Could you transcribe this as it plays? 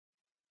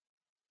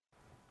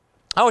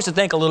I want us to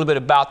think a little bit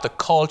about the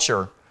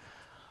culture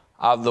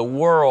of the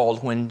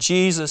world when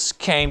Jesus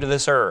came to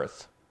this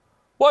earth.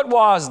 What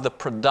was the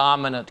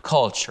predominant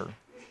culture?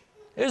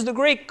 It was the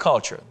Greek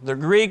culture. The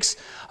Greeks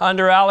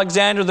under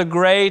Alexander the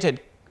Great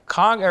had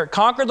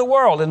conquered the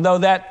world, and though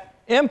that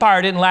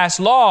empire didn't last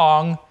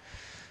long,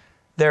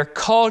 their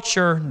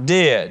culture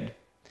did.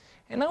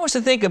 And I want us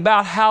to think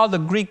about how the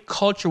Greek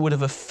culture would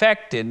have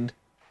affected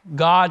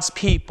God's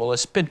people,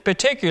 in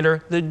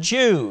particular the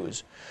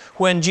Jews,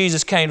 when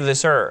Jesus came to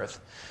this earth.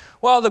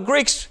 Well, the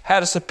Greeks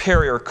had a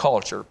superior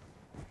culture.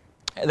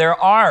 Their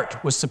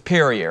art was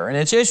superior. And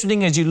it's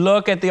interesting as you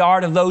look at the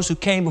art of those who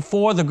came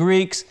before the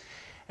Greeks,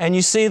 and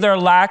you see their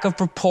lack of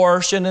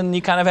proportion, and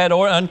you kind of had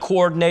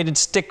uncoordinated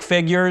stick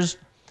figures.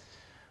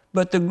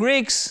 But the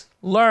Greeks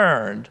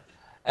learned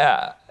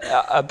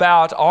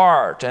about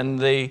art, and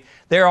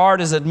their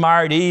art is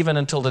admired even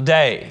until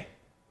today.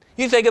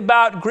 You think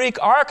about Greek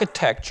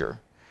architecture.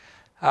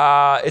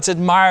 It's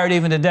admired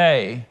even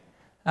today.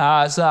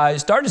 So I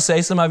started to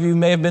say some of you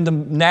may have been to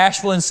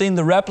Nashville and seen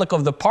the replica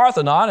of the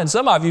Parthenon, and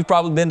some of you have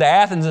probably been to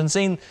Athens and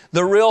seen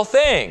the real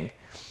thing.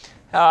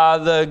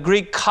 The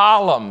Greek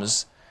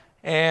columns,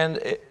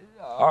 and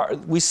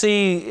we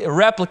see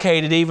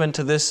replicated even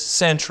to this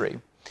century.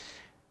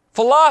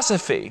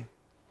 Philosophy.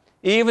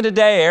 Even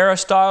today,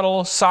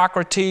 Aristotle,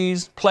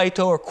 Socrates,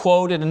 Plato are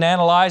quoted and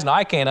analyzed. Now,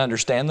 I can't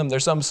understand them.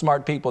 There's some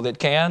smart people that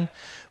can.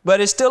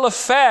 But it still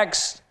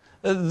affects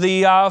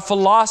the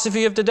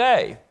philosophy of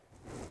today.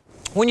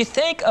 When you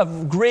think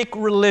of Greek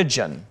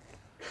religion,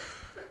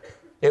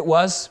 it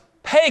was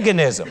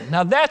paganism.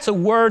 Now, that's a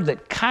word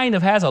that kind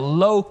of has a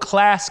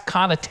low-class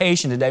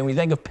connotation today. When you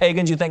think of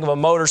pagans, you think of a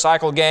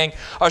motorcycle gang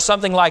or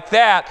something like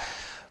that.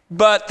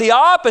 But the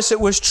opposite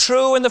was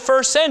true in the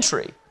first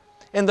century.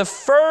 In the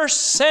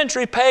first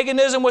century,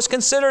 paganism was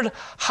considered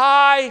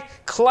high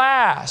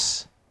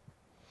class.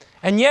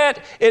 And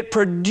yet, it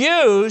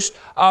produced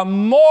a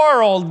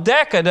moral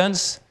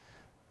decadence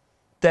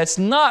that's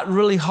not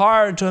really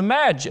hard to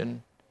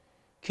imagine.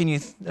 Can you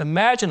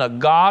imagine a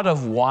god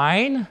of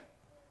wine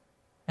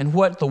and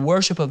what the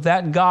worship of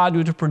that god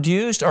would have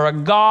produced? Or a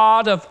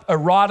god of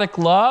erotic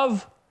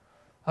love?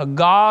 A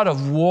god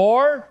of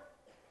war?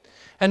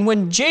 And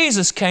when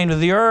Jesus came to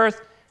the earth,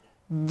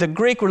 the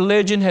Greek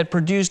religion had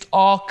produced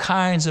all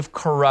kinds of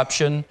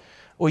corruption.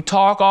 We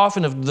talk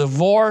often of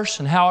divorce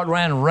and how it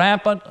ran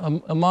rampant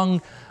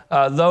among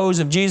those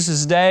of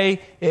Jesus'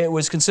 day. It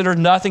was considered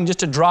nothing just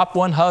to drop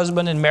one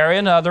husband and marry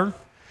another.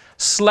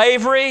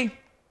 Slavery,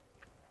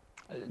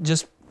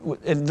 just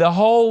the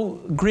whole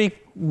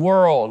Greek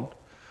world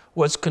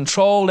was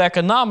controlled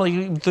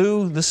economically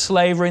through the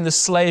slavery and the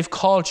slave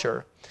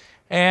culture.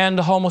 And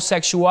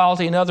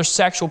homosexuality and other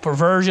sexual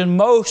perversion.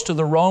 Most of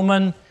the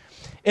Roman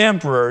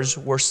emperors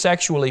were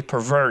sexually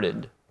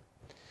perverted.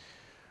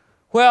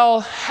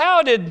 Well,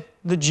 how did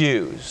the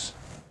Jews,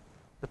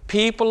 the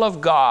people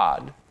of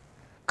God,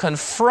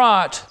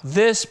 confront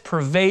this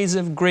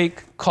pervasive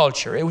Greek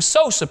culture? It was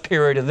so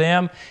superior to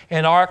them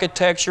in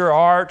architecture,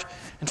 art,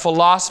 and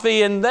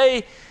philosophy, and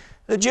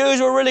the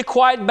Jews were really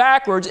quite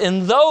backwards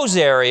in those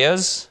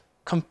areas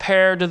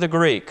compared to the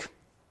Greek.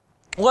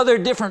 Well, there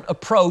are different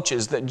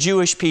approaches that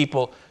Jewish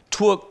people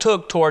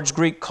took towards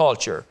Greek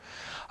culture.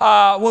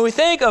 When we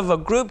think of a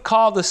group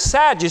called the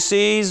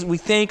Sadducees, we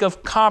think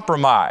of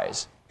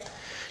compromise.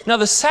 Now,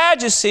 the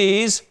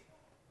Sadducees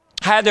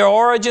had their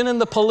origin in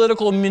the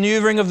political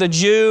maneuvering of the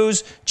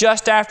Jews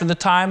just after the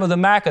time of the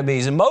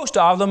Maccabees, and most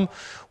of them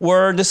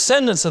were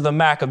descendants of the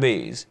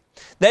Maccabees.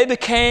 They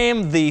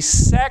became the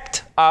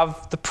sect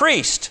of the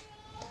priest,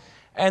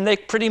 and they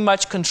pretty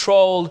much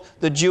controlled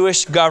the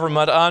Jewish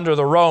government under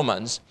the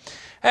Romans.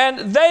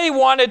 And they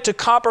wanted to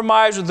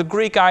compromise with the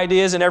Greek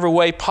ideas in every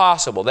way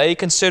possible. They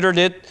considered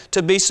it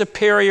to be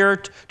superior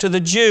to the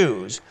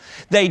Jews.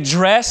 They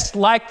dressed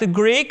like the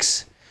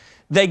Greeks.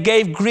 They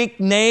gave Greek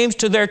names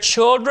to their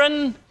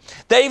children.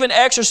 They even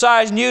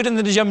exercised nude in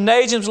the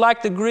gymnasiums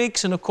like the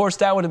Greeks. And of course,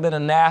 that would have been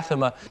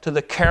anathema to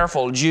the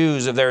careful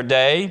Jews of their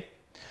day.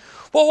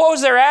 Well, what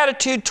was their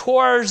attitude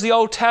towards the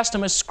Old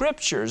Testament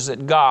scriptures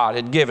that God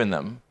had given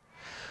them?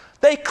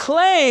 They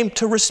claimed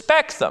to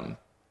respect them.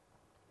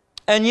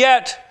 And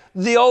yet,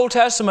 the Old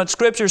Testament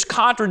scriptures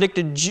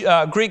contradicted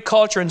Greek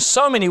culture in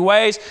so many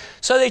ways,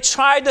 so they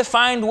tried to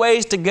find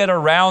ways to get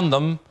around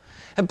them.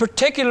 In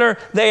particular,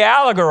 they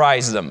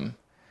allegorized them.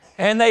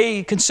 And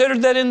they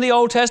considered that in the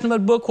Old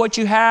Testament book, what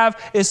you have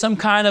is some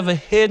kind of a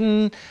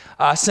hidden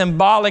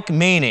symbolic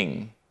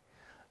meaning.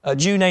 A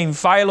Jew named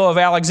Philo of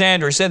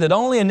Alexandria said that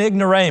only an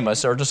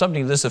ignoramus, or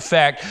something to this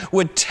effect,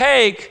 would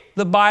take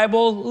the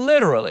Bible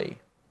literally.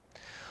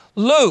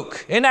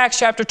 Luke, in Acts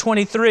chapter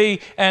 23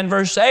 and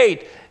verse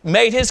 8,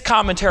 made his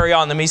commentary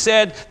on them. He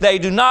said, they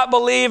do not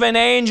believe in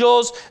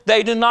angels,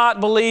 they do not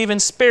believe in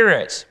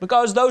spirits.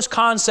 Because those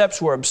concepts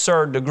were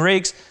absurd to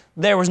Greeks,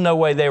 there was no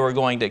way they were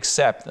going to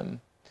accept them.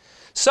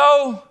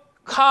 So,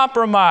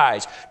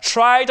 compromise.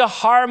 Try to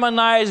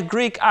harmonize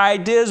Greek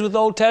ideas with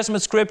Old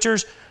Testament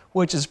scriptures,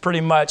 which is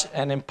pretty much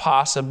an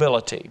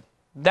impossibility.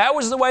 That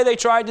was the way they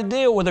tried to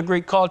deal with the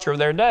Greek culture of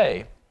their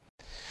day.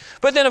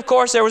 But then, of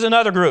course, there was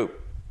another group,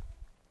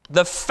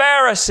 the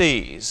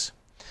Pharisees.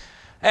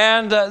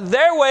 And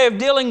their way of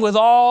dealing with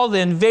all the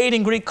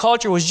invading Greek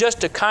culture was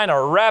just to kind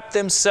of wrap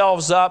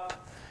themselves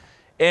up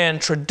in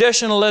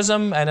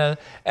traditionalism and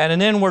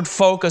an inward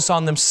focus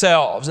on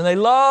themselves. And they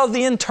loved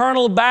the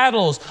internal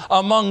battles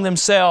among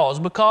themselves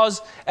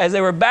because as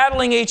they were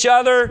battling each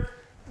other,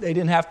 they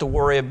didn't have to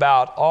worry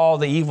about all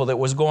the evil that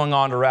was going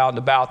on around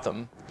about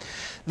them.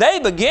 They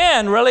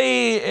began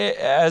really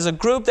as a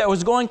group that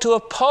was going to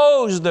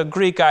oppose the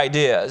Greek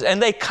ideas,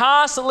 and they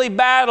constantly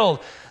battled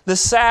the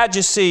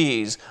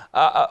Sadducees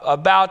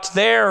about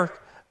their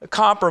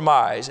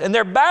compromise. And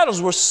their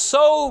battles were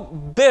so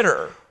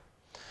bitter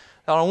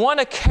that on one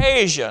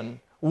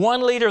occasion,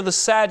 one leader of the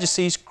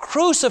Sadducees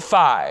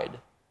crucified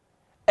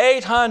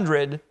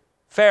 800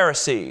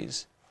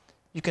 Pharisees.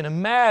 You can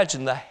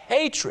imagine the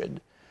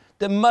hatred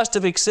that must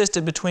have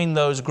existed between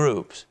those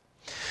groups.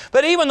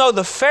 But even though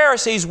the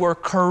Pharisees were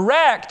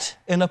correct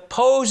in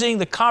opposing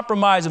the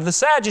compromise of the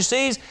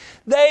Sadducees,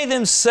 they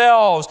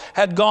themselves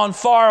had gone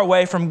far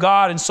away from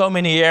God in so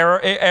many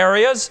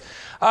areas.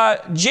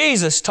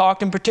 Jesus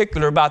talked in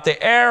particular about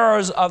the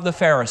errors of the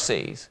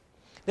Pharisees.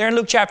 There in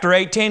Luke chapter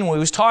 18, when he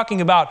was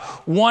talking about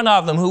one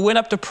of them who went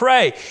up to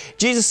pray,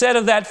 Jesus said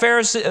of the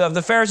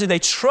Pharisee, they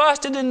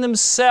trusted in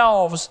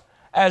themselves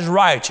as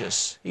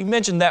righteous. He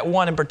mentioned that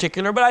one in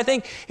particular, but I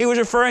think he was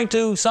referring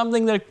to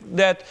something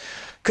that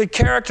could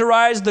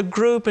characterize the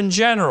group in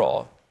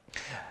general.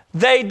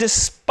 They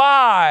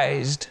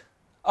despised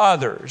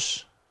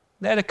others.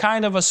 They had a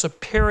kind of a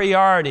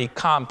superiority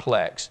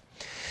complex.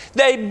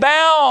 They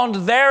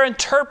bound their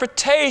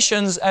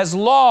interpretations as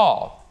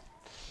law.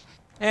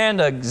 And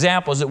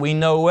examples that we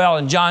know well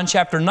in John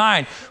chapter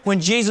 9,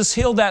 when Jesus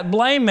healed that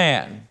blind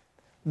man,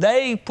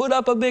 they put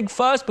up a big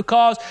fuss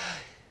because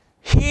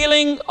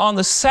healing on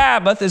the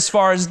Sabbath, as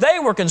far as they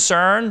were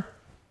concerned,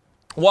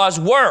 was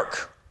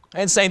work.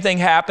 And same thing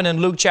happened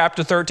in Luke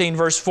chapter 13,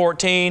 verse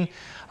 14,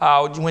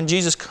 when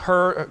Jesus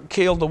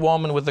killed the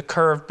woman with the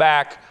curved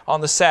back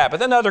on the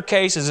Sabbath, and other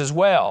cases as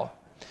well.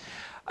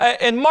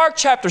 In Mark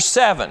chapter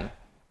 7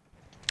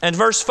 and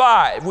verse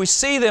 5, we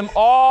see them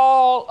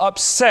all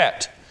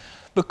upset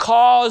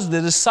because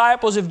the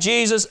disciples of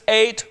Jesus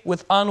ate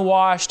with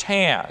unwashed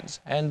hands.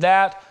 And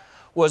that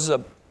was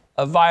a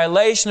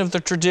violation of the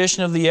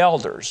tradition of the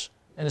elders.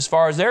 And as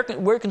far as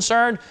we're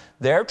concerned,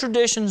 their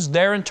traditions,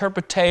 their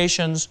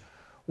interpretations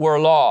were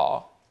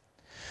law.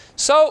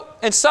 So,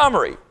 in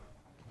summary,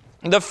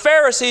 the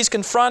Pharisees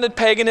confronted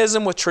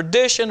paganism with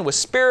tradition, with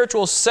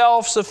spiritual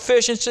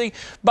self-sufficiency,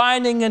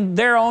 binding in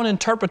their own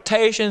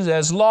interpretations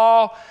as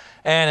law,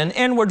 and an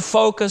inward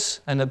focus,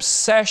 an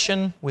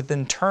obsession with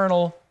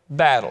internal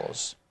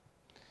battles.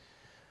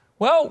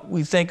 Well,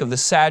 we think of the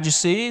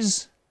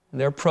Sadducees and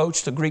their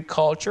approach to Greek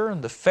culture,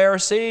 and the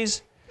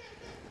Pharisees,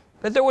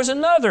 but there was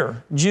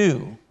another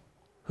Jew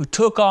who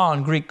took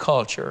on Greek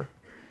culture.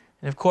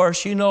 And of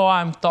course, you know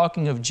I'm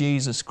talking of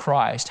Jesus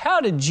Christ.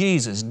 How did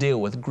Jesus deal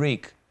with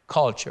Greek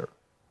culture?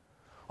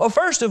 Well,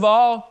 first of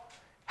all,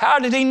 how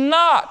did He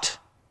not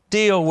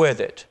deal with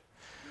it?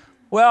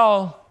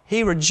 Well,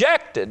 He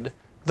rejected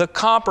the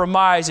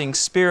compromising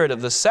spirit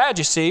of the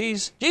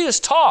Sadducees. Jesus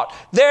taught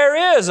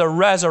there is a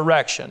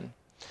resurrection.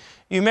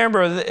 You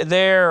remember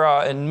there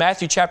in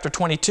Matthew chapter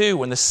 22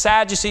 when the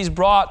Sadducees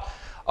brought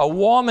a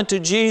woman to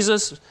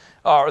Jesus,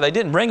 or they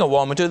didn't bring a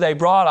woman to, they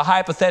brought a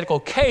hypothetical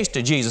case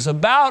to Jesus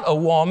about a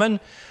woman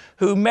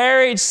who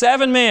married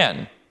 7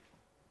 men.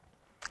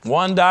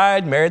 One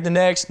died, married the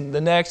next, and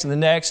the next, and the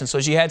next, and so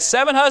she had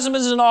 7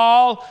 husbands in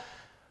all.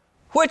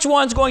 Which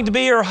one's going to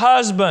be her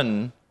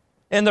husband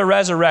in the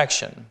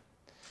resurrection?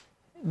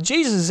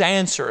 Jesus'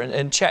 answer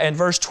in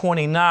verse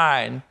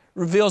 29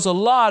 reveals a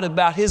lot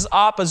about His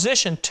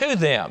opposition to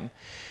them.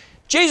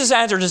 Jesus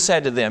answered and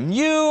said to them,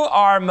 "You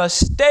are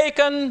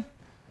mistaken,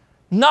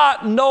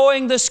 not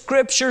knowing the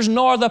Scriptures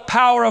nor the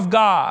power of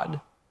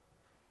God."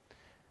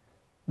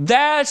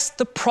 That's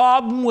the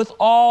problem with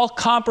all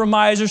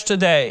compromisers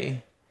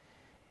today.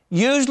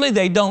 Usually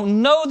they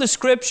don't know the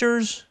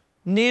Scriptures,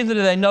 neither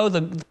do they know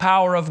the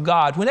power of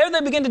God. Whenever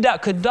they begin to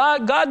doubt, could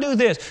God do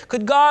this?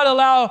 Could God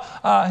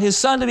allow His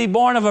Son to be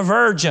born of a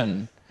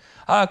virgin?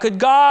 Could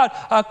God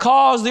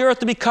cause the earth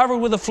to be covered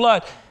with a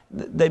flood?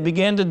 They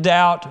begin to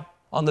doubt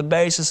on the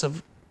basis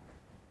of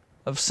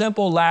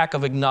simple lack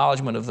of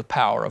acknowledgement of the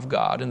power of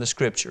God in the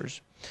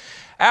Scriptures.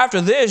 After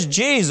this,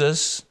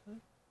 Jesus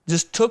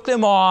just took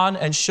them on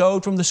and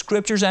showed from the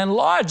Scriptures and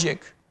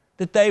logic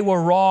that they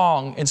were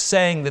wrong in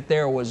saying that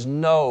there was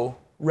no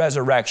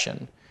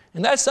resurrection.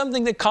 And that's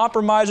something that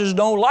compromisers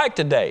don't like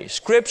today,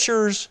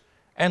 Scriptures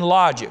and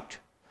logic.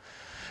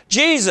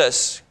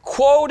 Jesus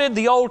quoted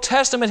the Old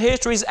Testament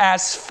histories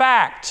as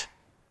fact,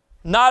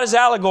 not as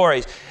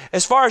allegories.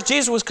 As far as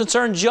Jesus was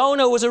concerned,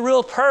 Jonah was a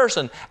real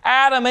person.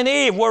 Adam and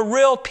Eve were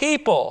real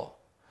people.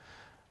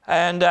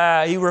 And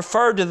He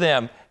referred to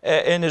them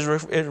in His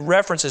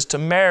references to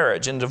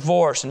marriage and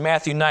divorce in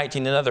Matthew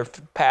 19 and other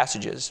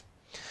passages.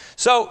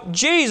 So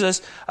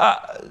Jesus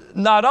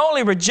not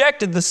only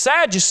rejected the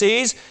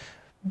Sadducees,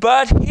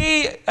 but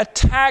He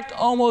attacked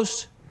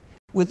almost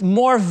with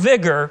more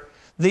vigor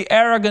the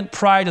arrogant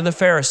pride of the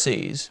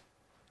Pharisees.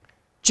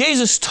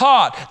 Jesus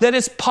taught that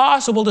it's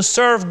possible to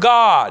serve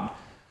God,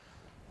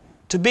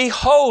 to be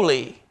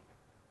holy,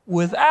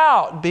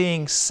 without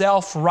being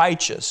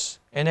self-righteous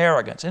and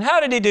arrogant. And how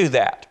did He do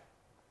that?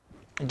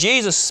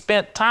 Jesus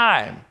spent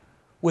time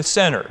with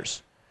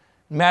sinners.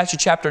 In Matthew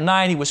chapter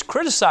 9, He was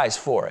criticized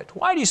for it.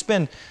 Why do you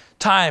spend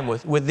time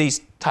with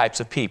these types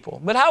of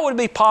people? But how would it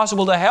be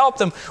possible to help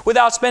them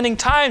without spending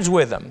time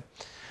with them?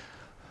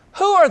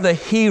 Who are the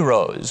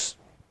heroes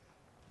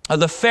of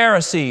the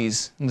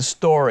Pharisees in the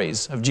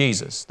stories of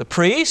Jesus? The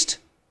priest?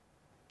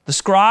 The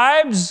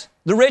scribes?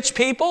 The rich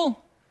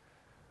people?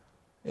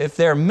 If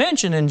they're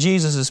mentioned in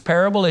Jesus'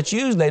 parable,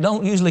 they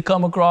don't usually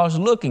come across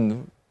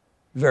looking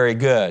very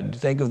good.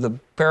 Think of the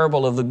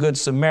parable of the Good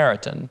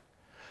Samaritan.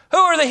 Who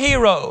are the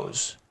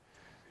heroes?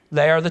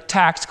 They are the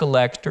tax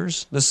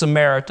collectors, the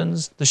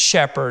Samaritans, the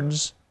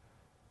shepherds,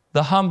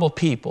 the humble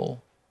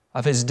people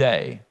of His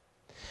day.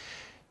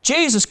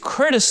 Jesus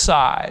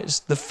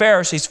criticized the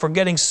Pharisees for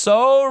getting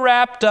so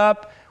wrapped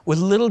up with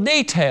little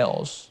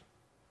details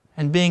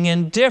and being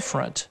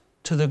indifferent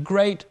to the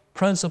great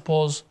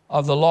principles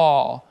of the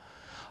law.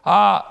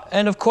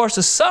 And of course,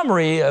 the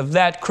summary of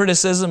that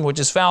criticism, which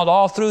is found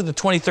all through the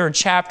 23rd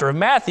chapter of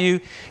Matthew,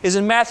 is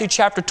in Matthew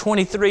chapter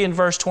 23 and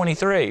verse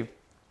 23.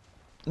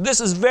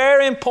 This is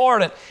very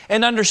important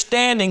in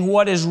understanding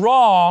what is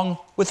wrong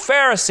with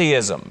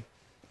Phariseeism.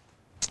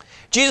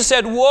 Jesus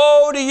said,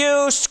 "Woe to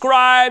you,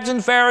 scribes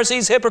and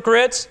Pharisees,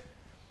 hypocrites!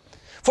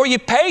 For you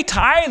pay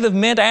tithe of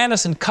mint,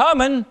 anise, and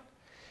cumin,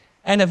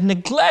 and have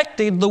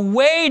neglected the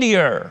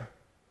weightier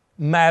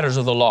matters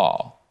of the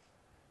law,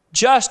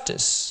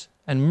 justice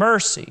and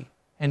mercy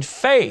and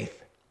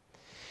faith.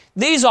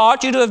 These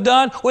ought you to have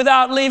done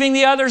without leaving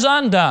the others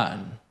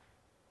undone."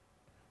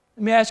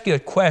 Let me ask you a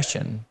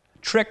question, a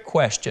trick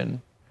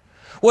question.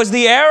 Was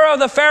the error of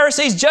the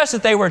Pharisees just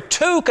that they were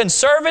too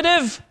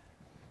conservative?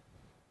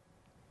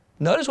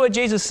 Notice what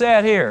Jesus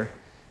said here.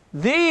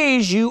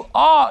 These you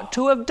ought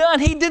to have done.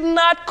 He did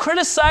not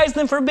criticize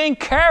them for being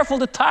careful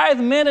to tithe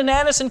mint and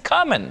anise and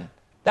cumin.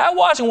 That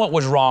wasn't what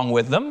was wrong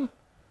with them.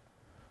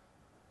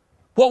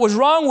 What was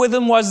wrong with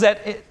them was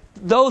that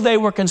though they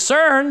were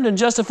concerned, and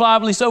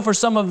justifiably so, for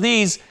some of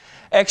these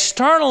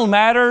external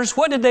matters,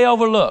 what did they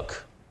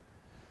overlook?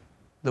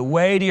 The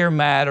weightier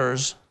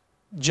matters,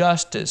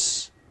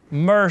 justice,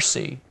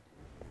 mercy,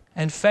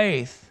 and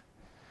faith.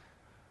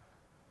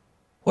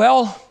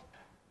 Well,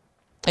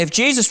 if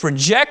Jesus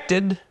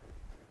rejected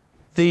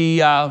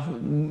the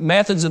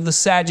methods of the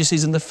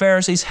Sadducees and the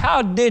Pharisees,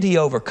 how did He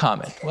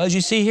overcome it? Well, as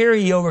you see here,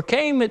 He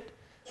overcame it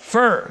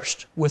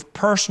first with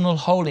personal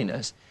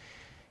holiness.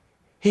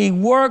 He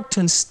worked to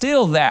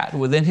instill that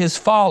within His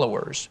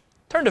followers.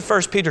 Turn to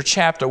 1 Peter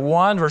chapter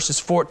 1, verses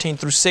 14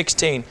 through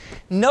 16.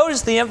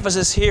 Notice the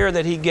emphasis here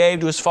that He gave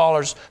to His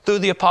followers through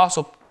the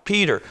Apostle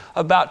Peter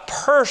about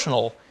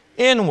personal,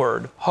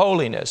 inward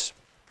holiness.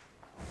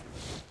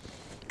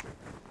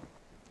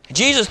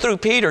 Jesus, through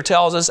Peter,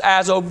 tells us,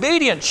 as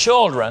obedient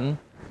children,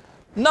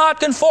 not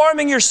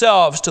conforming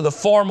yourselves to the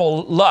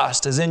formal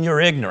lust as in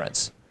your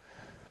ignorance,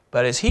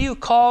 but as He who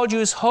called you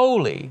is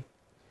holy,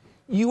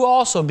 you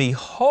also be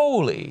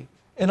holy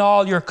in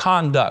all your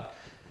conduct,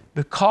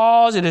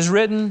 because it is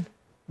written,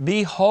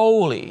 "Be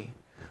holy,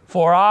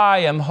 for I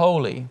am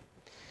holy."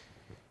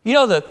 You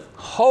know, the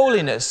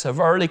holiness of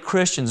early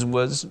Christians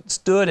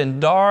stood in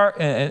dark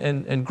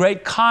and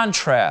great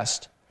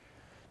contrast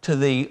to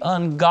the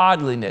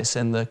ungodliness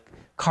and the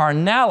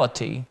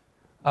carnality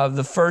of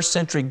the first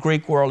century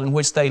Greek world in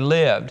which they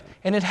lived.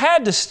 And it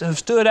had to have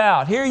stood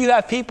out. Here you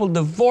have people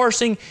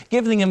divorcing,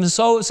 giving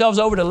themselves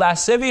over to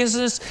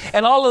lasciviousness,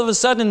 and all of a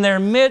sudden in their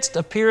midst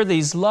appear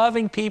these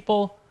loving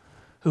people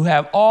who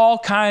have all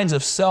kinds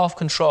of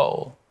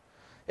self-control.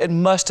 It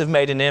must have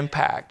made an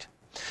impact.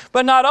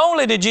 But not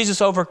only did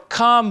Jesus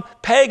overcome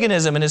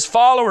paganism and His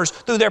followers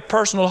through their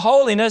personal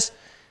holiness,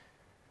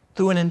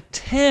 through an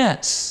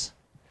intense,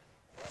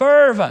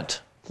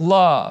 fervent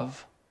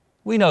love.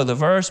 We know the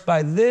verse,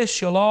 "By this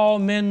shall all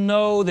men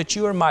know that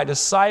you are my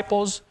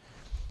disciples,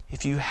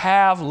 if you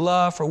have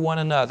love for one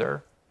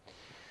another."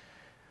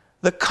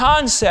 The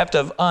concept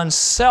of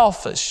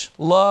unselfish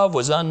love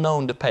was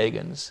unknown to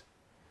pagans.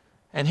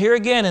 And here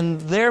again,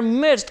 in their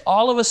midst,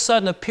 all of a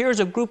sudden appears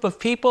a group of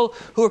people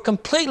who are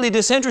completely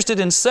disinterested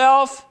in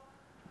self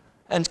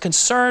and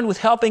concerned with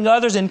helping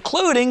others,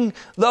 including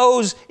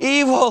those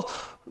evil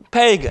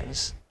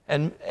pagans,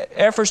 and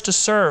efforts to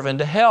serve and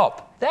to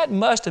help. That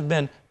must have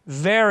been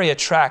very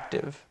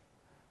attractive.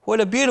 What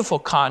a beautiful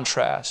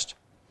contrast.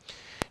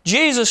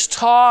 Jesus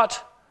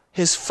taught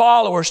His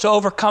followers to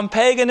overcome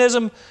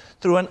paganism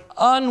through an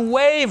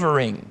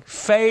unwavering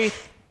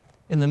faith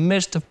in the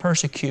midst of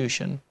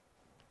persecution.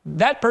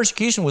 That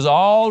persecution was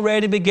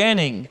already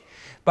beginning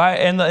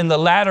in the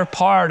latter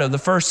part of the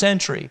first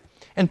century.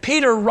 And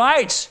Peter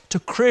writes to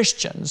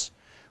Christians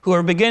who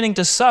are beginning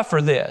to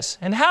suffer this.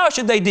 And how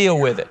should they deal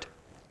with it?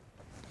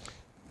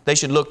 They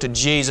should look to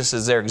Jesus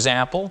as their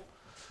example.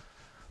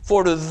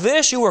 "For to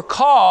this you were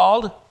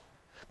called,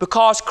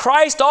 because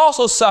Christ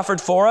also suffered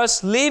for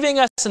us, leaving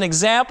us an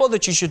example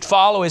that you should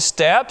follow His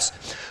steps,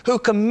 who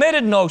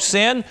committed no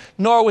sin,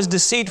 nor was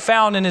deceit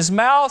found in His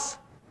mouth,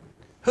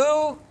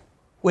 who,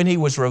 when He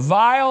was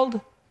reviled,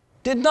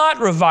 did not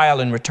revile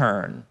in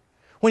return.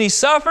 When He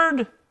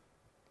suffered,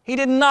 He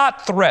did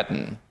not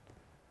threaten,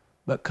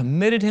 but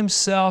committed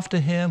Himself to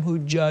Him who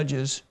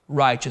judges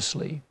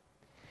righteously.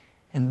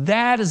 And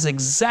that is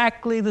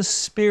exactly the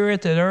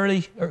spirit that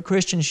early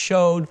Christians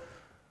showed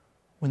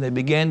when they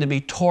began to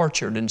be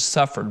tortured and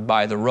suffered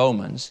by the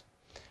Romans.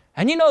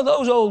 And you know,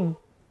 those old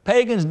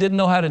pagans didn't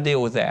know how to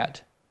deal with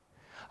that.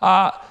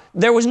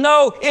 There was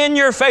no in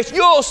your face,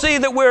 you'll see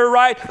that we're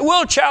right,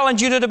 we'll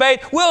challenge you to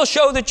debate, we'll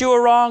show that you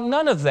are wrong.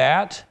 None of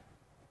that.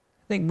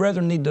 I think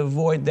brethren need to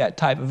avoid that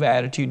type of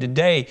attitude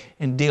today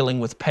in dealing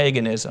with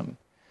paganism.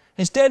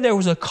 Instead, there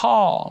was a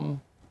calm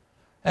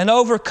and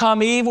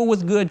overcome evil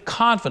with good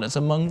confidence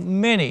among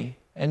many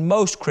and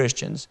most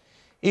Christians,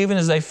 even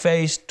as they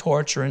faced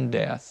torture and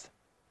death.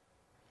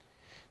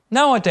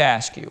 Now I want to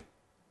ask you,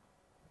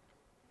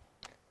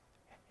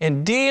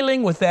 in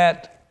dealing with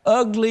that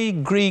ugly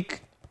Greek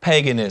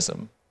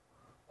paganism,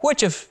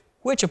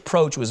 which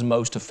approach was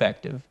most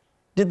effective?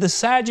 Did the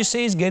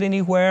Sadducees get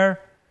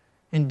anywhere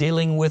in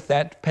dealing with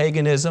that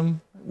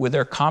paganism, with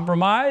their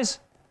compromise?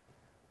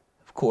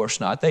 Of course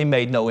not. They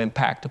made no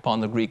impact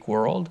upon the Greek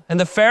world. And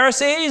the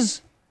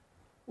Pharisees,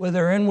 with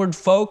their inward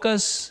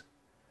focus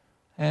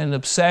and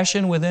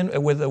obsession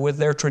with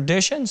their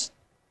traditions,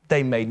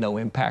 they made no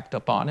impact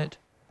upon it.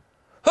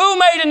 Who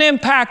made an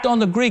impact on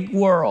the Greek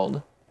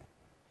world?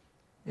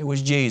 It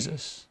was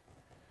Jesus.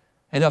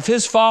 And of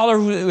His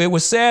followers, it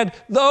was said,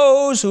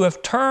 those who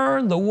have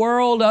turned the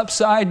world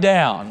upside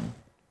down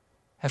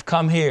have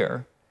come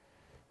here.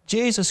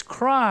 Jesus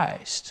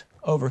Christ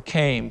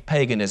overcame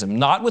paganism,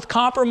 not with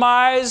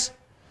compromise,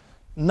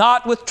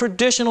 not with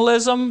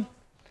traditionalism,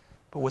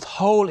 but with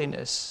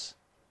holiness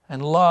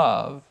and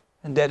love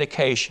and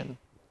dedication.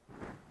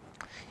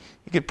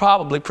 You could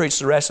probably preach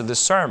the rest of this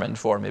sermon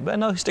for me, but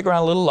no, stick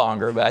around a little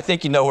longer, but I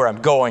think you know where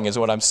I'm going is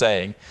what I'm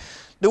saying.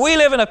 Do we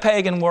live in a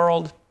pagan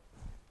world?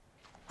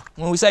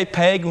 When we say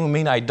pagan, we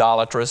mean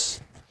idolatrous.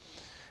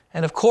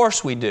 And of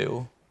course we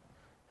do.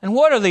 And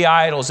what are the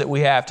idols that we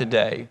have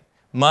today?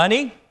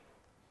 Money.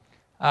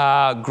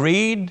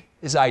 Greed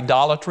is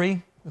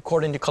idolatry,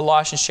 according to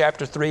Colossians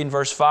chapter 3 and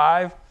verse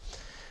 5.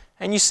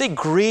 And you see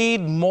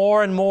greed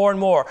more and more and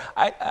more.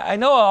 I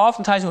know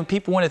oftentimes when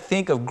people want to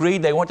think of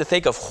greed, they want to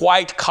think of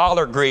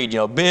white-collar greed.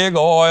 You know, big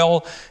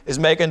oil is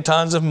making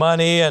tons of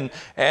money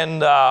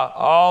and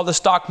all the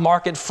stock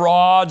market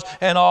frauds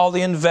and all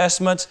the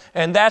investments,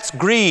 and that's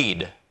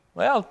greed.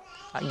 Well,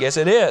 I guess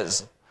it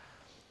is.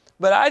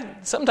 But I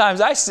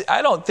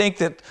don't think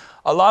that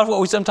a lot of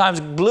what we sometimes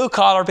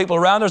blue-collar people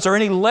around us are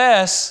any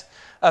less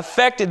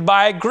affected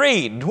by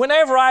greed.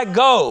 Whenever I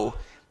go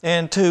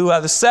into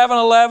the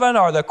 7-Eleven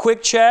or the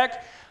Quick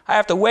Check, I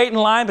have to wait in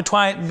line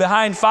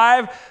behind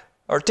 5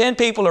 or 10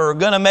 people who are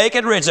going to make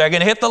it rich. They're going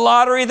to hit the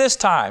lottery this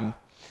time.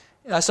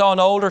 I saw an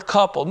older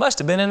couple, must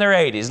have been in their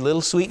 80s,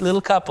 little sweet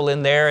little couple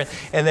in there,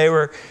 and they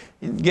were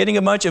getting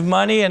a bunch of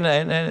money, and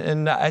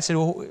I said,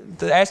 well,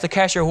 I asked the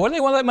cashier, what do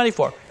they want that money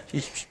for?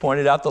 She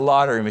pointed out the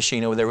lottery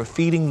machine over there. They were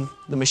feeding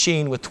the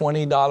machine with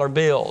 $20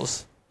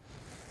 bills.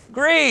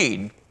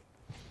 Greed.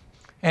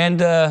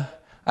 And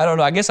I don't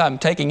know, I guess I'm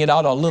taking it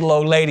out on little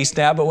old ladies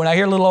now, but when I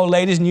hear little old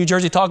ladies in New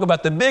Jersey talk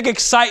about the big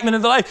excitement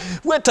of their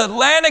life, went to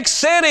Atlantic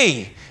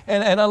City,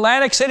 and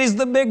Atlantic City's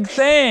the big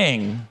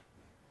thing.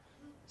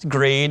 It's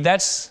greed.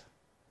 That's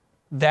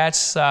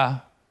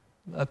a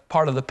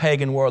part of the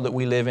pagan world that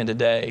we live in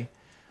today.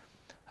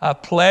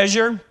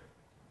 Pleasure,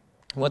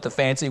 what the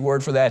fancy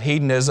word for that,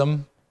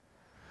 hedonism.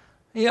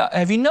 Yeah,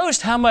 have you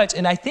noticed how much,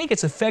 and I think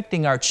it's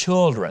affecting our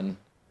children.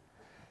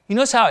 You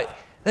notice how,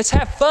 let's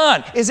have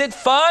fun. Is it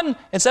fun?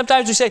 And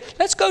sometimes we say,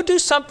 let's go do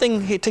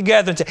something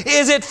together.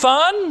 Is it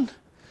fun?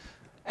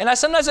 And I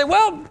sometimes say,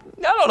 well,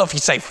 I don't know if you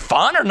say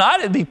fun or not.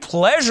 It'd be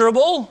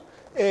pleasurable.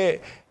 Well,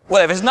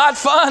 if it's not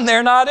fun,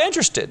 they're not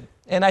interested.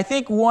 And I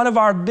think one of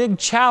our big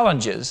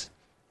challenges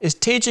is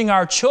teaching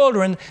our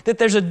children that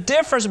there's a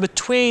difference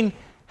between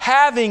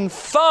having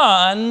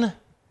fun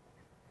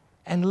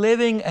and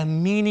living a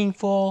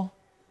meaningful,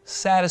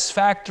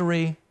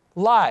 satisfactory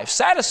life.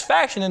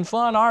 Satisfaction and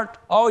fun aren't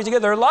always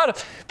together. There are a lot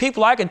of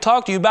people I can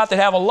talk to you about that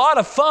have a lot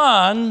of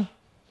fun,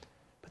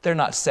 but they're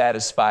not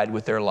satisfied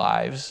with their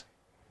lives.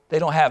 They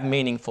don't have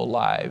meaningful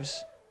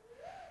lives.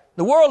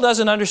 The world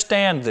doesn't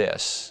understand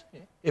this.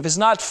 If it's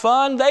not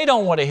fun, they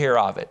don't want to hear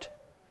of it.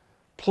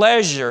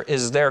 Pleasure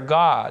is their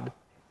God.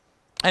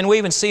 And we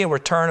even see a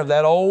return of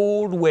that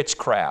old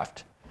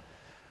witchcraft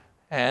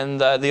and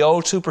the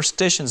old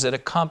superstitions that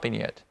accompany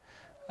it.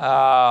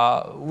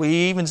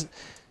 We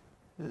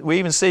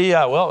even see,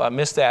 well, I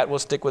missed that. We'll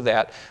stick with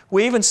that.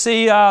 We even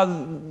see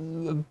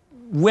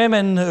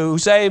women who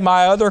say,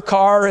 my other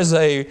car is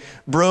a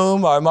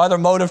broom, or my other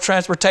mode of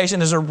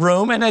transportation is a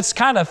broom, and it's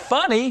kind of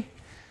funny.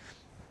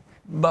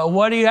 But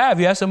what do you have?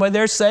 You have somebody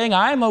there saying,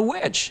 I'm a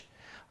witch.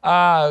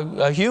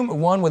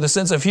 One with a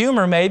sense of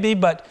humor maybe,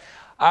 but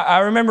I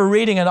remember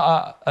reading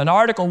an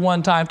article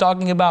one time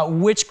talking about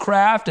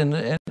witchcraft,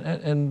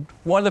 and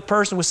one of the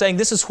person was saying,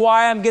 this is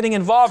why I'm getting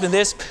involved in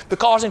this,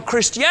 because in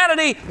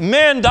Christianity,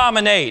 men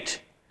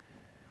dominate.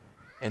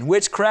 In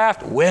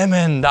witchcraft,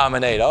 women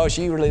dominate. Oh,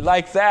 she really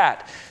liked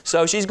that.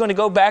 So she's going to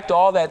go back to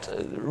all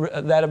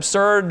that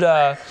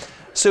absurd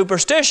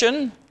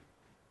superstition.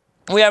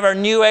 We have our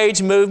New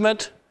Age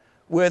movement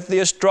with the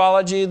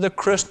astrology, the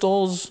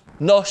crystals,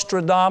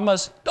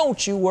 Nostradamus.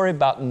 Don't you worry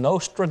about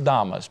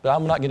Nostradamus, but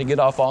I'm not going to get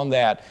off on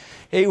that.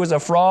 He was a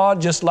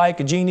fraud just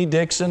like Jeannie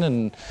Dixon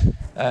and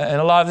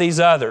a lot of these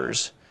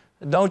others.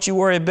 Don't you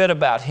worry a bit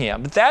about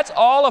him. But that's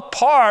all a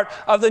part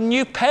of the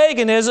new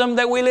paganism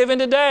that we live in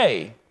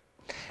today.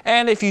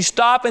 And if you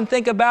stop and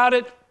think about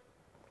it,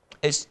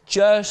 it's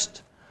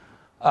just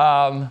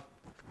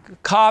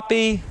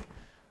copy,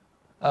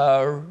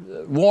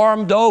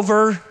 warmed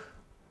over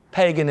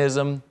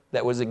paganism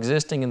that was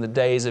existing in the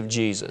days of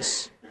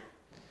Jesus.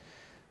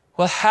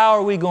 Well, how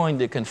are we going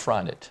to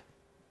confront it?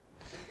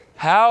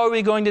 How are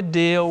we going to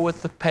deal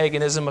with the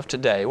paganism of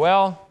today?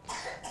 Well,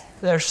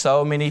 there's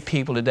so many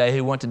people today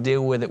who want to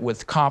deal with it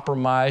with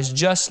compromise,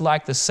 just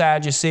like the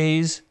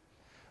Sadducees.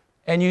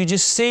 And you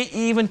just see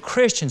even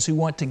Christians who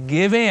want to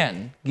give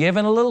in a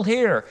little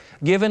here,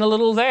 give in a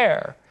little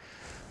there.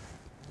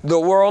 The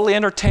worldly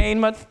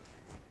entertainment,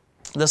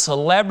 the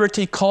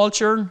celebrity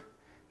culture.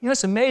 You know,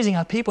 it's amazing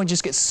how people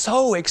just get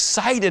so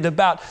excited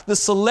about the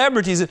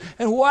celebrities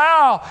and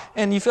wow.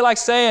 And you feel like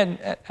saying,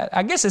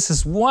 I guess this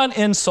is one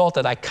insult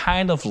that I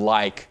kind of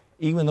like,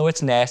 even though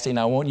it's nasty and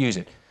I won't use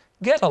it.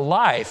 Get a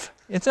life.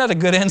 It's not a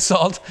good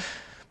insult.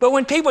 But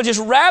when people just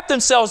wrap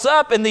themselves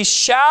up in these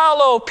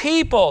shallow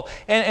people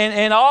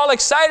and all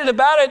excited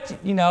about it,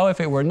 you know,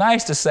 if it were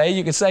nice to say,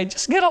 you could say,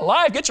 just get a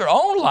life, get your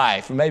own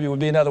life. Maybe it would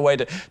be another way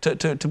to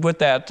put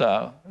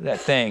that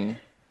thing.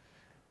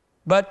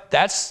 But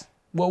that's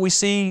what we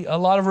see a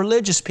lot of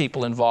religious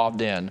people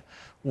involved in.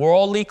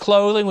 Worldly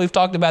clothing, we've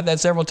talked about that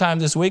several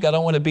times this week. I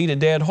don't want to beat a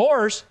dead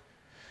horse.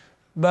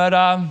 But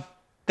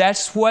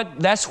that's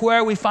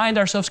where we find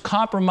ourselves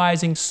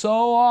compromising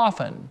so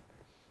often.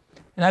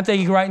 And I'm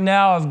thinking right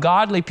now of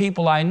godly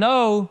people I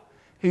know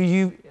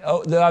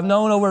that I've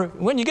known over,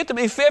 when you get to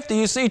be 50,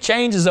 you see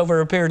changes over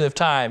a period of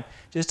time.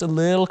 Just a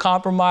little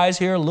compromise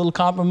here, a little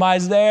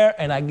compromise there.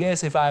 And I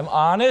guess if I'm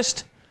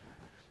honest,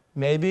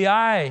 maybe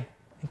I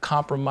am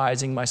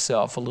compromising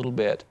myself a little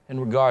bit in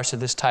regards to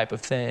this type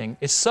of thing.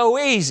 It's so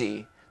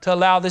easy to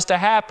allow this to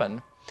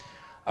happen.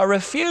 A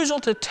refusal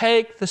to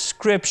take the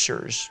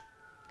Scriptures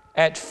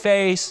at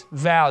face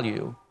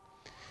value.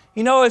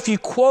 You know, if you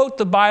quote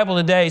the Bible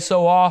today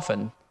so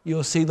often,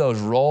 you'll see those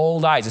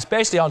rolled eyes,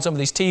 especially on some of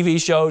these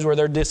TV shows where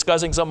they're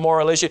discussing some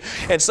moral issue,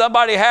 and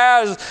somebody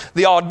has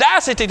the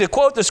audacity to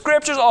quote the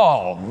Scriptures.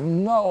 Oh,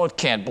 no, I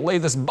can't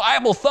believe this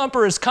Bible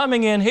thumper is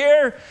coming in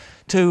here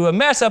to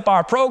mess up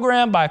our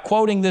program by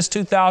quoting this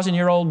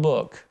 2,000-year-old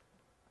book.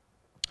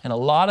 And a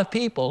lot of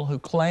people who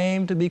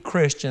claim to be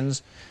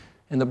Christians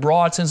in the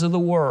broad sense of the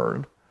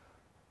word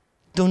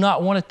do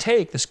not want to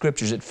take the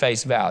Scriptures at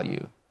face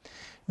value.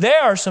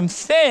 There are some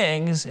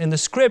things in the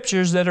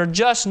Scriptures that are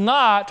just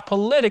not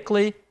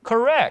politically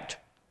correct.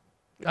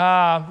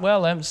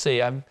 Well, let me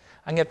see. I'm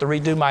going to have to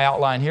redo my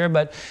outline here,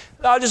 but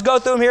I'll just go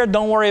through them here.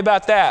 Don't worry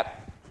about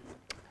that.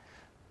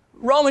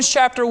 Romans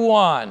chapter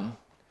 1,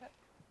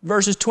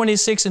 verses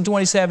 26 and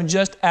 27,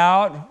 just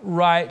out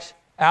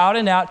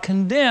and out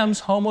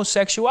condemns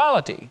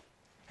homosexuality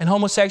and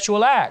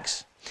homosexual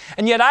acts.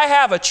 And yet I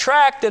have a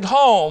tract at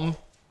home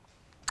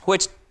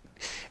which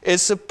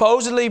is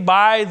supposedly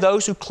by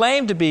those who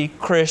claim to be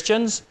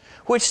Christians,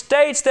 which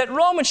states that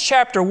Romans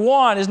chapter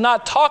 1 is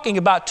not talking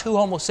about two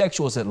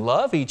homosexuals that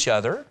love each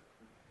other.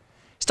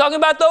 It's talking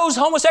about those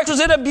homosexuals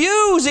that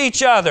abuse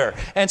each other.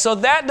 And so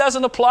that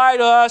doesn't apply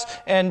to us,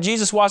 and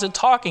Jesus wasn't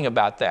talking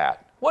about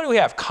that. What do we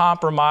have?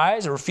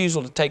 Compromise, a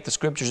refusal to take the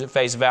Scriptures at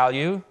face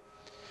value.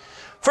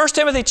 1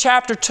 Timothy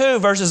chapter 2,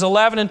 verses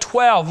 11 and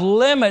 12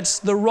 limits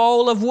the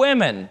role of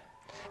women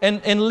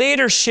in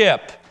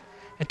leadership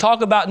and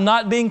talk about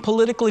not being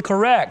politically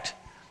correct.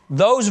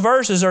 Those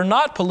verses are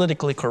not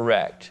politically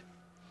correct.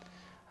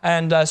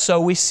 And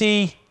so we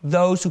see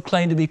those who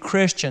claim to be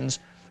Christians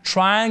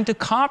trying to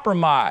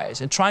compromise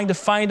and trying to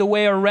find a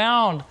way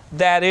around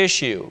that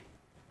issue.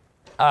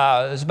 It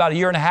was about a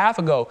year and a half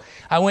ago.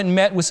 I went and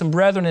met with some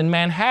brethren in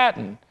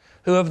Manhattan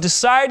who have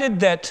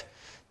decided that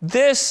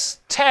this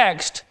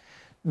text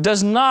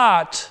does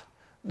not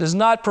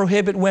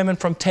prohibit women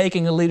from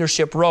taking a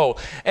leadership role.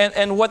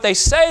 And what they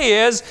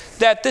say is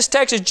that this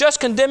text is just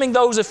condemning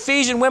those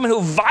Ephesian women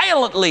who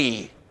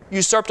violently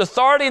usurped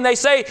authority, and they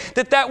say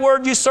that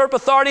word usurp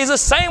authority is the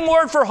same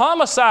word for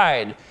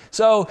homicide.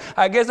 So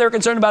I guess they're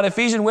concerned about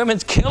Ephesian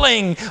women's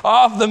killing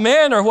off the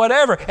men or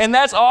whatever. And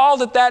that's all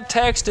that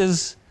text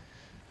is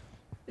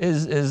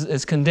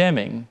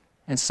condemning.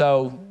 And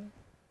so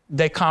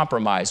they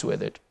compromise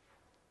with it.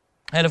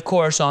 And of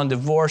course, on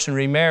divorce and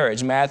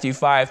remarriage, Matthew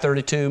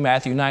 5:32,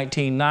 Matthew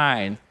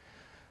 19:9,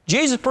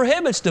 Jesus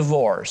prohibits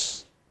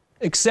divorce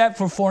except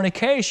for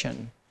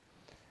fornication.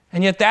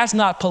 And yet that's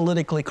not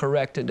politically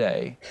correct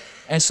today.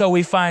 And so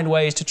we find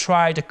ways to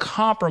try to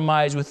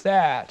compromise with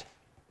that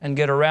and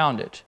get around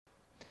it.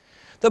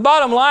 The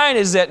bottom line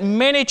is that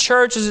many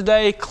churches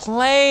today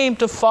claim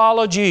to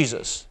follow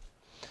Jesus,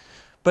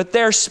 but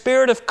their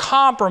spirit of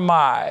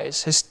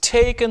compromise has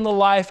taken the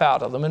life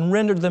out of them and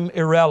rendered them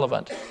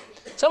irrelevant.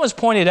 Someone's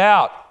pointed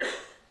out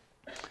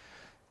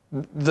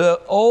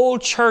the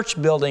old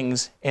church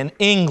buildings in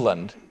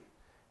England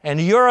and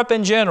Europe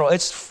in general.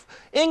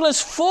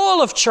 England's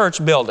full of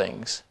church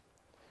buildings,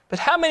 but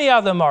how many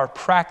of them are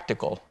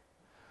practical?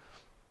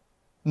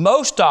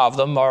 Most of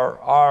them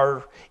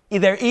are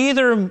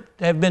either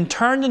have been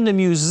turned into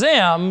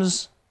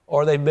museums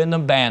or they've been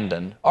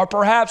abandoned, or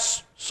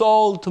perhaps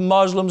sold to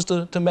Muslims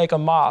to make a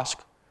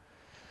mosque.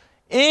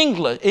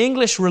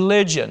 English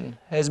religion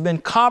has been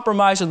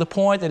compromised to the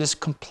point that it's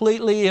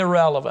completely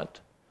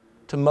irrelevant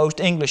to most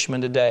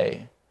Englishmen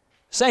today.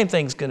 Same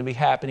thing's going to be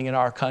happening in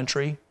our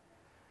country.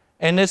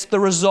 And it's the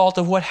result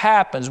of what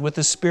happens with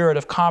the spirit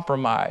of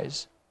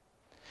compromise.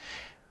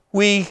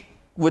 We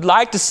would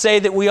like to say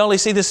that we only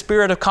see the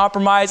spirit of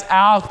compromise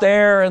out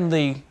there in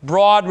the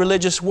broad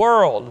religious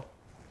world.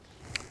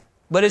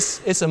 But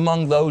it's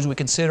among those we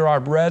consider our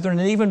brethren,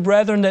 and even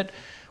brethren that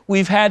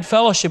we've had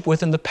fellowship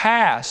with in the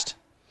past.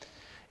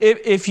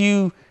 If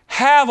you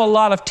have a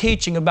lot of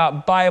teaching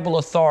about Bible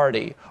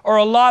authority or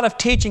a lot of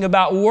teaching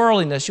about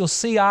worldliness, you'll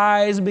see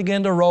eyes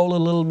begin to roll a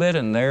little bit,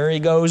 and there he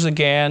goes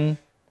again.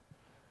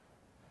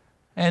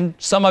 And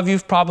some of you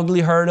have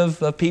probably heard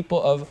of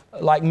people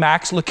like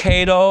Max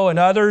Lucado and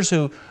others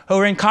who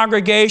are in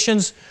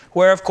congregations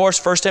where, of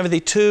course, 1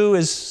 Timothy 2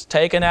 is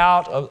taken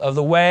out of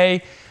the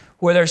way,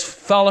 where there's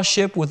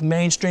fellowship with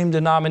mainstream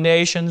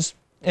denominations,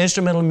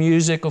 instrumental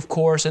music, of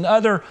course, and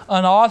other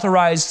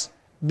unauthorized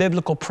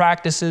biblical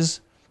practices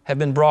have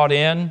been brought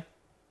in.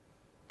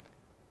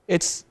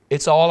 It's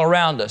all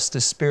around us,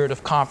 this spirit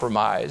of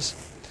compromise.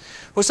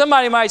 Well,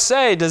 somebody might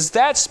say, does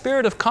that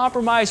spirit of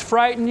compromise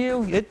frighten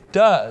you? It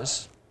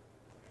does.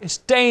 It's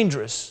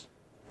dangerous.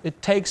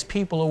 It takes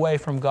people away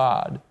from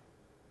God.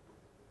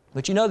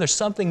 But you know, there's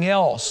something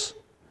else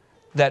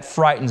that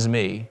frightens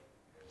me.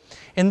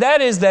 And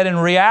that is that in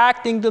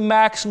reacting to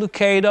Max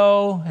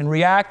Lucado and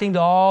reacting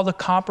to all the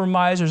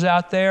compromisers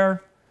out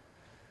there,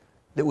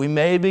 that we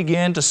may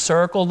begin to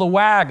circle the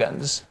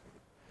wagons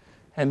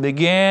and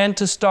begin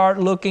to start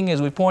looking,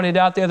 as we pointed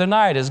out the other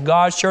night, as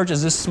God's church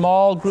is this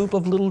small group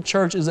of little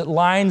churches that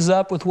lines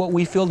up with what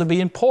we feel to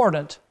be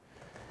important,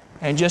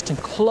 and just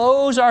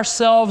enclose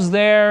ourselves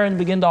there and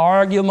begin to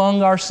argue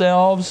among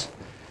ourselves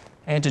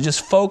and to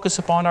just focus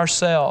upon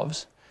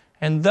ourselves.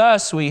 And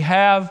thus we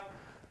have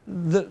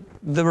the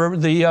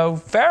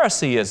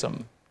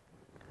Phariseeism,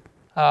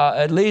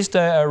 at least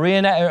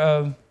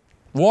a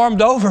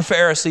warmed over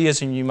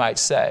Phariseeism, you might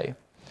say.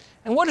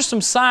 And what are some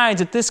signs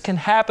that this can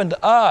happen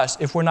to us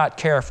if we're not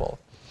careful?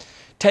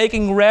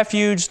 Taking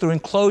refuge through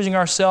enclosing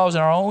ourselves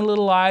in our own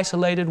little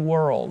isolated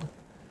world.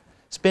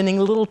 Spending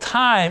a little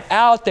time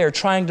out there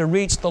trying to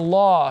reach the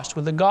lost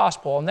with the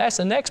gospel. And that's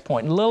the next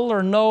point, little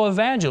or no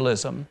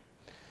evangelism.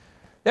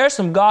 There's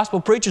some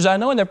gospel preachers I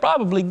know, and they're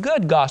probably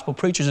good gospel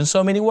preachers in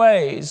so many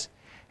ways.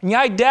 And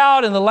I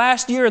doubt in the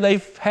last year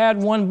they've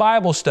had one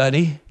Bible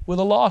study with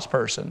a lost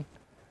person.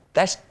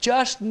 That's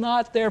just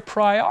not their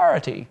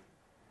priority.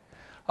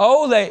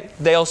 Oh,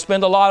 they'll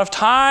spend a lot of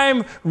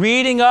time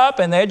reading up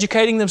and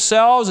educating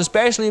themselves,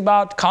 especially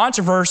about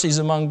controversies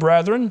among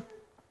brethren.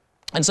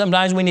 And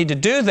sometimes we need to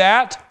do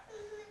that.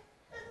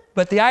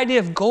 But the idea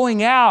of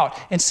going out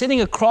and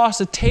sitting across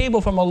the table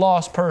from a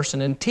lost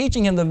person and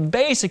teaching him the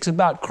basics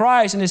about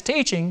Christ and His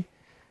teaching,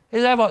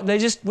 they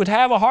just would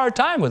have a hard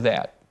time with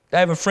that. I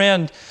have a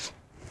friend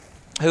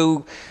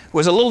who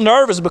was a little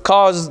nervous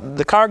because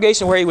the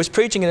congregation where he was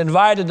preaching had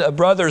invited a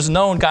brothers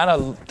known kind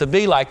of to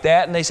be like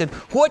that. And they said,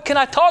 what can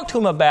I talk to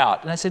him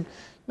about? And I said,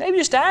 maybe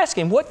just ask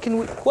him, what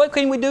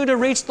can we do to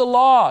reach the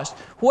lost?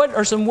 What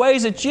are some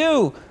ways that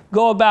you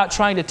go about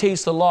trying to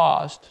teach the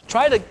lost?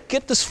 Try to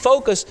get this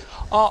focus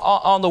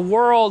on the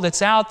world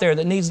that's out there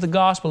that needs the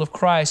gospel of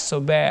Christ so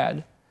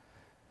bad.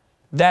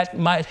 That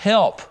might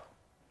help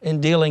in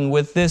dealing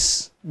with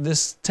this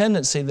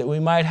tendency that we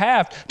might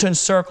have to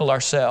encircle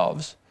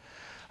ourselves.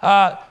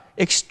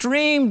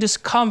 Extreme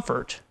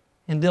discomfort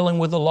in dealing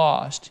with the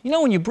lost. You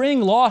know, when you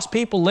bring lost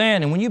people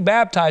in and when you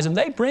baptize them,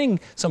 they bring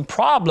some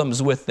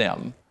problems with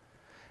them.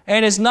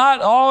 And it's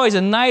not always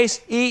a nice,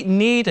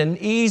 neat, and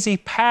easy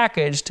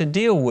package to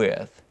deal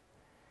with.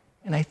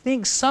 And I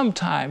think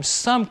sometimes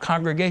some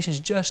congregations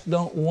just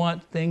don't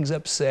want things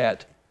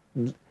upset.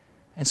 And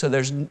so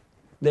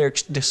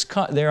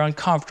they're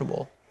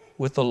uncomfortable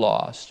with the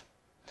lost.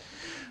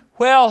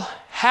 Well,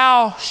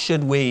 how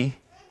should we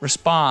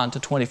respond to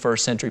 21st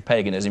century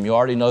paganism? You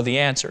already know the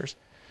answers.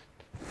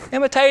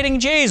 Imitating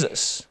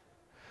Jesus.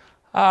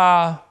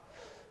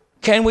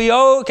 Can we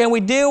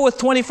deal with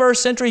 21st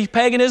century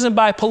paganism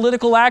by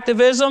political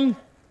activism?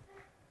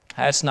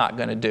 That's not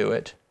going to do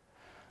it.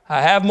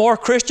 Have more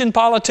Christian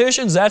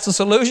politicians? That's the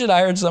solution.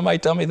 I heard somebody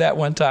tell me that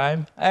one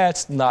time.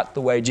 That's not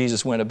the way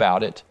Jesus went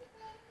about it.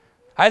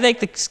 I think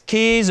the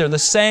keys are the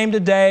same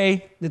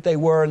today that they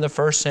were in the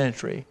first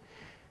century.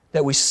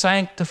 That we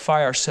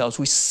sanctify ourselves.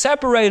 We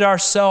separate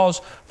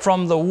ourselves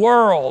from the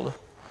world.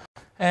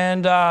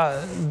 And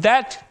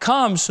that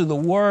comes through the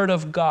Word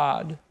of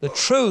God, the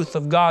truth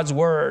of God's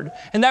Word.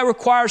 And that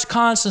requires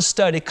constant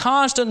study,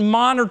 constant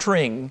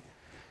monitoring,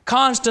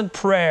 constant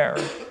prayer,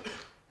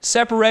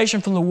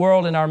 separation from the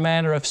world in our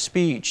manner of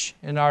speech,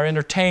 in our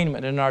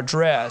entertainment, in our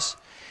dress,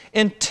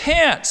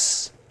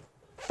 intense,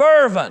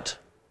 fervent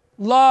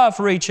love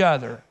for each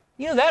other.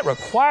 You know, that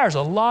requires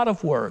a lot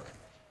of work.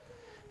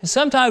 And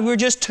sometimes we're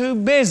just too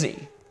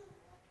busy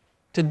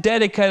to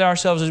dedicate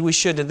ourselves as we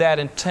should to that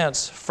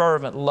intense,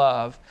 fervent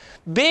love.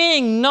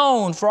 Being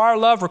known for our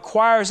love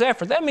requires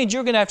effort. That means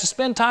you're going to have to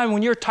spend time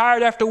when you're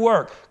tired after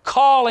work,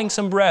 calling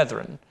some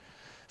brethren,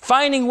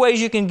 finding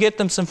ways you can get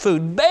them some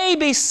food,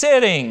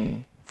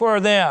 babysitting for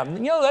them.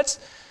 You know,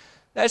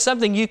 that's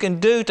something you can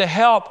do to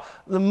help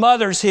the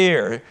mothers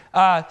here.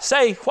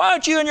 Say, why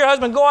don't you and your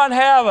husband go out and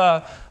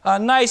have a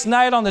nice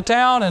night on the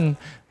town, and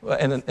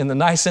in the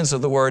nice sense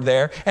of the word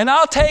there, and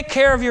I'll take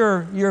care of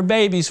your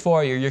babies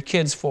for you, your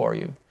kids for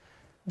you.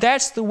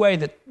 That's the way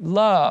that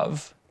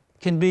love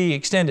can be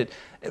extended.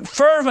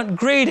 Fervent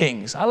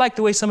greetings. I like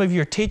the way some of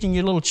you are teaching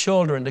your little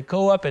children to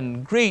go up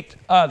and greet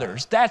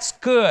others. That's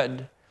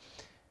good.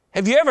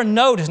 Have you ever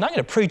noticed, and I'm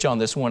going to preach on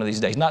this one of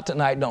these days, not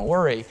tonight, don't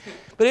worry,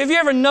 but have you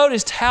ever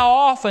noticed how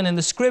often in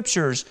the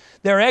Scriptures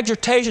there are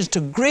exhortations to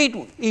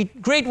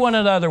greet one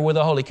another with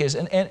a holy kiss,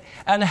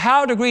 and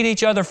how to greet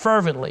each other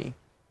fervently?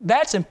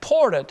 That's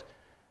important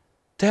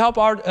to help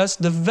us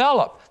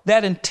develop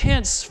that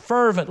intense,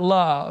 fervent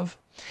love.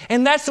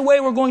 And that's the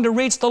way we're going to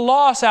reach the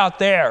lost out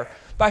there,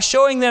 by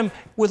showing them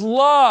with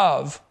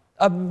love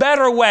a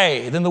better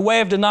way than the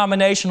way of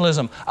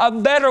denominationalism, a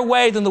better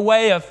way than the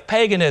way of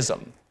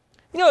paganism.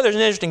 You know, there's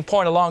an interesting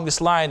point along this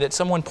line that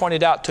someone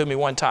pointed out to me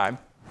one time.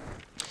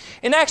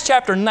 In Acts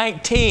chapter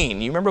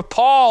 19, you remember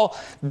Paul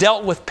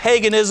dealt with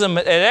paganism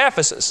at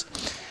Ephesus.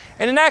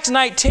 And in Acts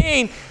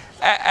 19,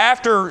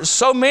 after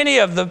so many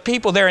of the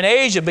people there in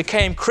Asia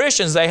became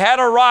Christians, they had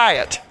a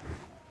riot.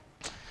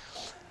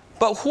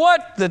 But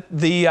what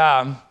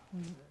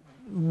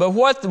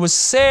what was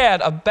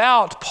said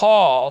about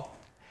Paul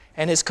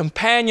and his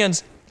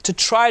companions to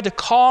try to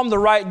calm the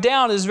riot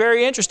down is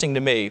very interesting to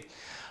me.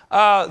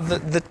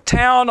 The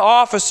town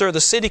officer,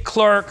 the city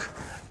clerk,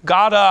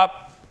 got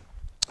up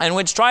and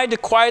when tried to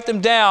quiet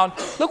them down,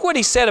 look what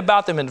he said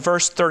about them in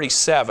verse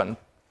 37.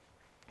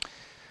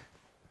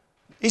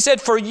 He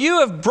said, "For you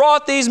have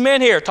brought these men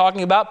here,"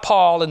 talking about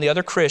Paul and the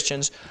other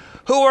Christians,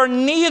 "who are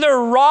neither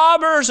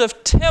robbers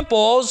of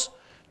temples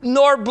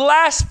nor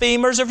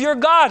blasphemers of your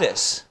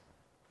goddess."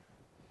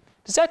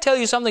 Does that tell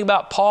you something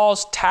about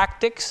Paul's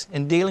tactics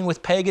in dealing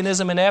with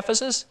paganism in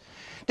Ephesus?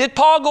 Did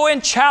Paul go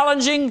in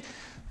challenging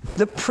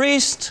the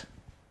priest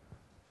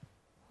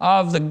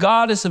of the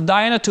goddess of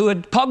Diana to a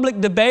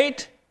public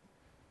debate?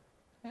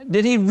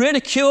 Did he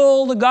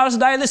ridicule the goddess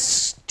of Diana, this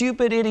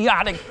stupid,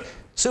 idiotic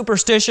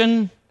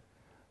superstition?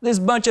 This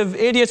bunch of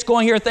idiots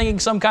going here thinking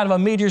some kind of a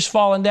meteor's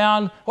falling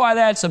down. Why,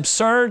 that's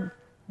absurd.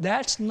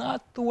 That's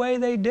not the way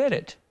they did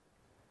it.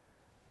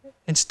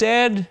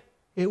 Instead,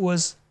 it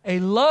was a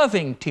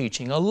loving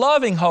teaching, a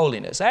loving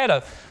holiness. I had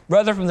a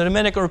brother from the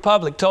Dominican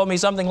Republic told me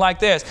something like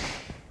this.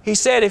 He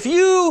said, if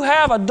you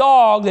have a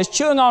dog that's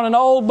chewing on an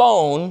old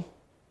bone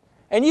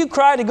and you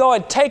try to go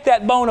and take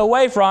that bone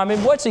away from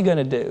him, what's he going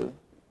to do?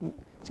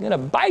 He's going to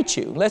bite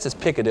you, unless it's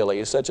Piccadilly.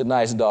 It's such a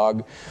nice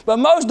dog. But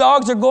most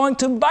dogs are going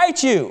to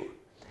bite you.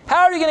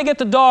 How are you going to get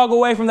the dog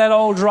away from that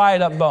old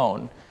dried up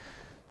bone?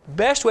 The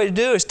best way to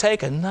do is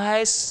take a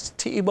nice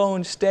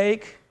T-bone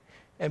steak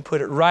and put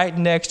it right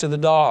next to the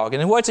dog.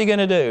 And then what's he going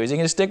to do? Is he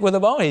going to stick with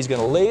the bone? He's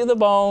going to leave the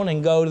bone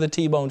and go to the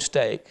T-bone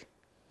steak.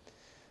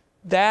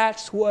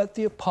 That's what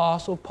the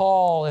Apostle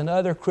Paul and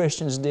other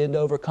Christians did to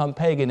overcome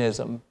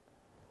paganism.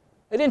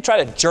 They didn't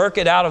try to jerk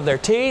it out of their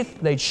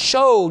teeth. They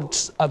showed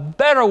a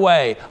better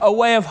way, a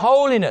way of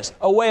holiness,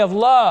 a way of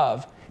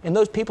love. And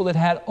those people that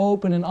had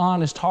open and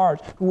honest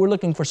hearts, who were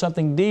looking for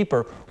something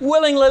deeper,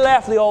 willingly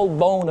left the old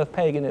bone of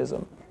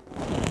paganism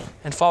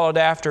and followed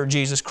after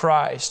Jesus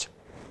Christ.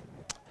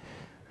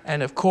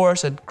 And of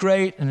course, a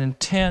great and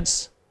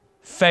intense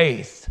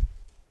faith.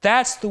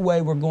 That's the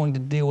way we're going to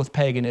deal with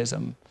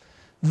paganism.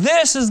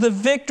 This is the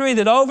victory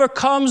that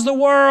overcomes the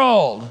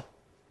world.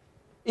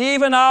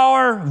 Even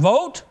our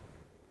vote.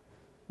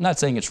 I'm not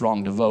saying it's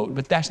wrong to vote,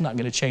 but that's not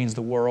going to change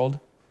the world.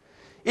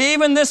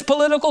 Even this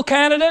political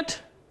candidate.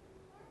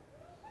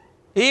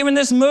 Even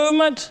this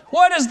movement.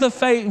 What is the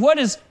faith?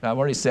 I've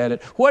already said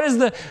it. What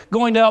is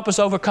going to help us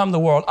overcome the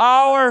world?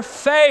 Our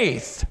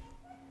faith.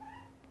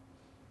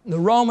 The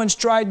Romans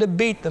tried to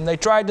beat them. They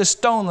tried to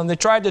stone them. They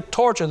tried to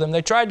torture them.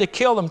 They tried to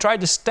kill them,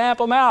 tried to stamp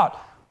them out.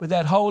 But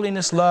that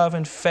holiness, love,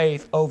 and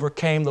faith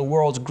overcame the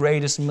world's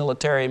greatest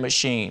military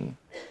machine.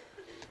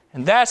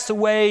 And that's the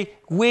way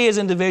we as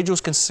individuals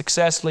can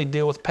successfully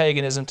deal with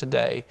paganism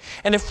today.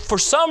 And if for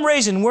some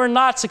reason we're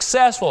not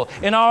successful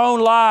in our own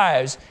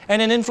lives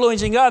and in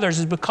influencing others,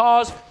 it's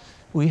because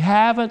we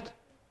haven't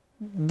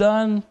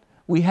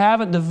we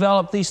haven't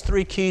developed these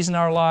three keys in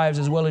our lives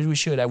as well as we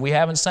should have. We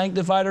haven't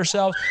sanctified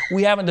ourselves,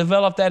 we haven't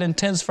developed that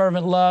intense,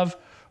 fervent love,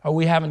 or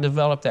we haven't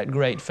developed that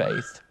great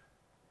faith.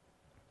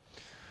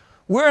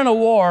 We're in a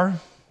war.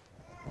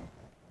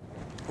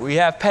 We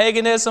have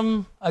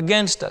paganism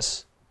against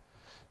us.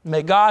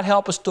 May God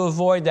help us to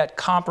avoid that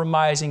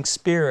compromising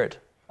spirit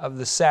of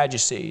the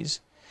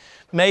Sadducees.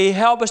 May He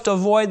help us to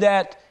avoid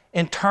that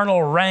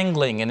internal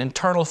wrangling and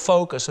internal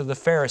focus of the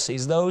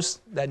Pharisees,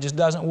 that just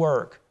doesn't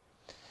work.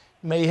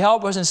 May He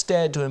help us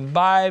instead to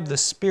imbibe the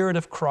Spirit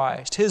of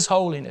Christ, His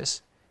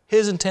holiness,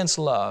 His intense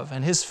love,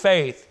 and His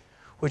faith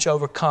which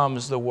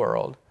overcomes the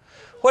world.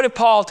 What did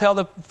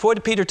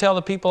Peter tell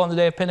the people on the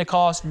day of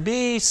Pentecost?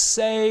 Be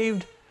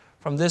saved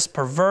from this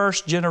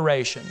perverse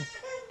generation.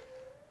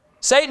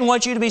 Satan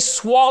wants you to be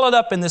swallowed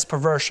up in this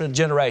perverse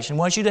generation,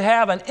 wants you to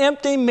have an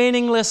empty,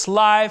 meaningless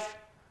life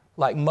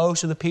like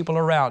most of the people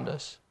around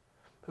us.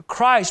 But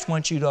Christ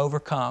wants you to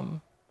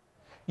overcome.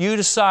 You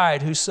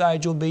decide whose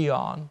side you'll be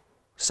on,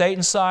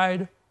 Satan's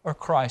side or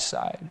Christ's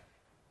side.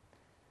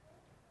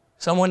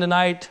 Someone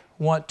tonight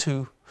want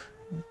to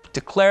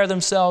declare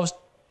themselves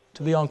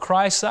to be on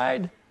Christ's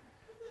side?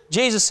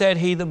 Jesus said,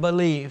 he that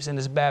believes and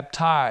is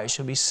baptized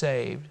shall be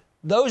saved.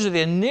 Those are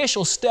the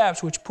initial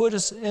steps which put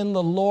us in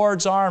the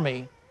Lord's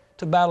army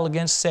to battle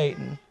against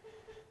Satan.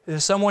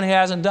 If someone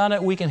hasn't done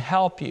it, we can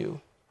help you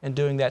in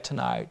doing that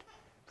tonight.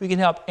 We can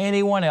help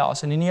anyone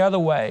else in any other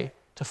way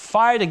to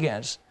fight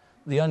against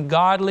the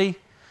ungodly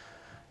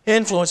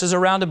influences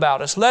around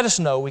about us. Let us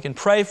know. We can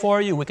pray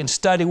for you. We can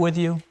study with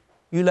you.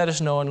 You let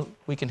us know and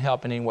we can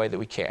help in any way that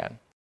we can.